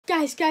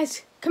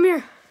Guys, come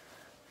here.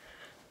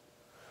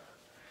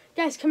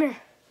 Guys, come here.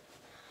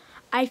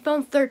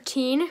 iPhone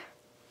 13.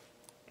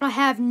 I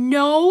have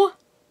no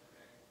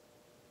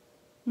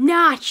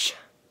notch.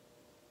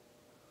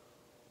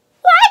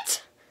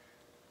 What?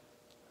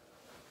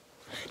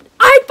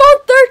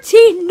 iPhone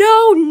 13,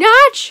 no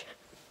notch?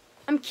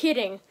 I'm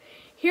kidding.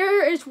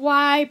 Here is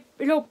why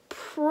it'll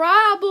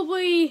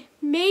probably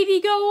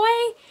maybe go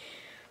away,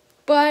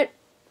 but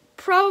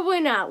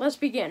probably not. Let's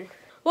begin.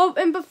 Well,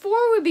 and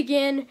before we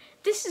begin,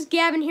 this is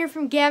Gavin here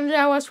from Gavin's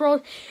iOS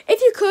World.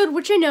 If you could,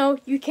 which I know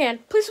you can,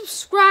 please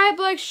subscribe,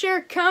 like,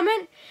 share,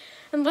 comment,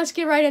 and let's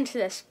get right into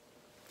this.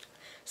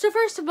 So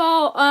first of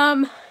all,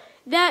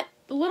 that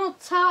little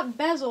top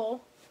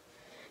bezel,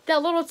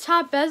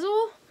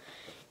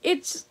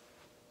 it's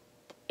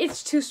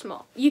too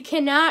small. You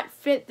cannot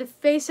fit the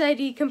Face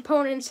ID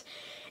components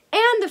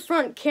and the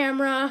front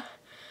camera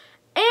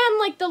and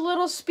like the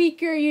little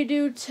speaker you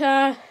do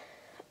to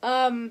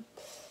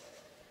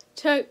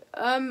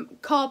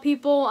call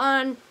people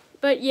on.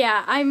 But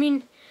yeah, I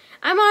mean,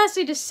 I'm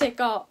honestly just sick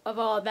of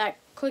all of that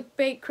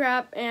clickbait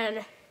crap,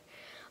 and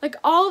like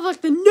all of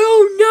like the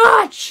no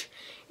notch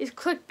is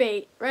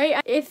clickbait,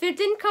 right? If it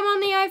didn't come on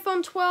the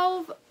iPhone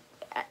 12,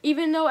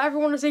 even though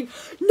everyone was saying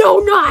no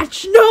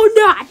notch, no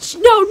notch,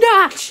 no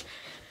notch,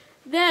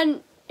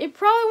 then it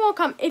probably won't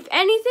come. If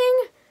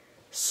anything,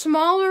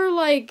 smaller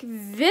like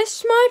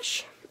this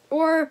much,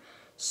 or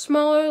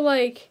smaller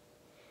like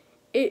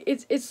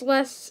it's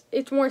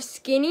more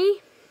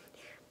skinny,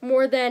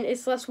 more than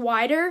it's less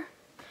wider.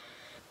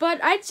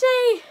 But I'd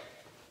say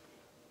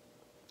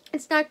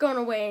it's not going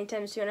away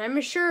anytime soon.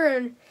 I'm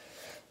sure.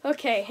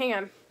 Okay, hang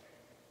on.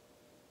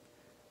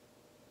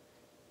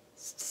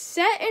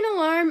 Set an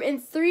alarm in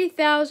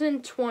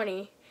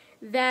 3020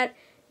 that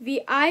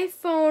the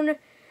iPhone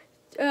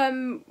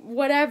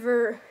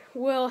whatever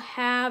will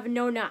have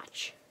no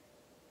notch.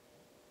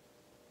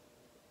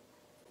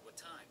 What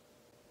time?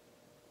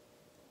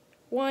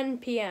 1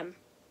 p.m.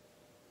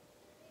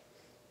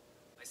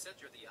 I said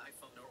the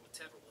iPhone or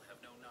whatever will have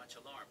no notch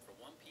alarm for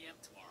 1 p.m.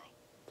 tomorrow.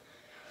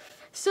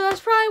 So that's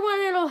probably when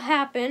it'll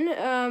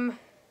happen.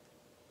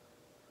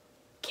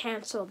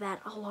 Cancel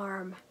that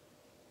alarm.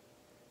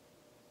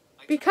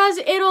 Because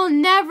it'll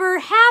never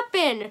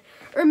happen.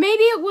 Or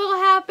maybe it will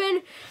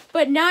happen,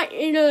 but not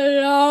in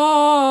a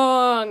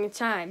long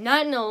time.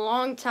 Not in a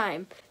long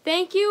time.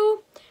 Thank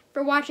you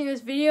for watching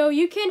this video.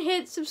 You can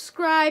hit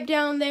subscribe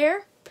down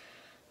there.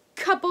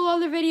 Couple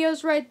other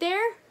videos right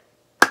there.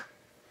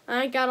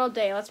 I ain't got all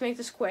day. Let's make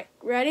this quick.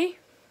 Ready?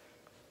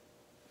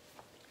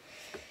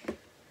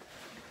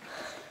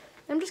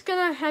 I'm just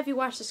gonna have you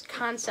watch this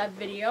concept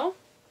video.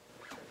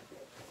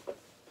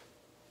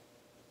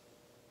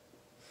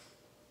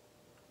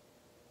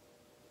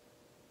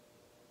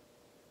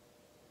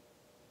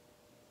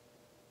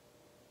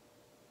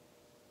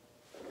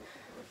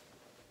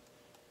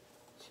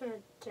 Turn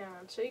it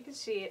down so you can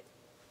see it.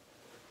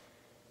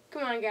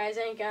 Come on, guys,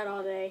 I ain't got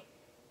all day.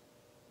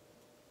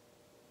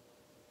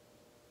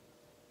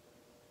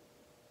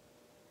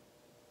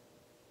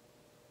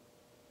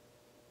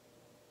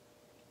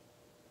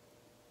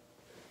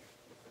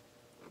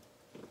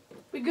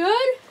 We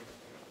good?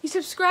 You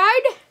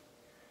subscribed?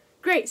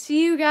 Great.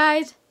 See you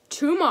guys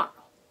tomorrow.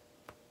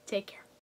 Take care.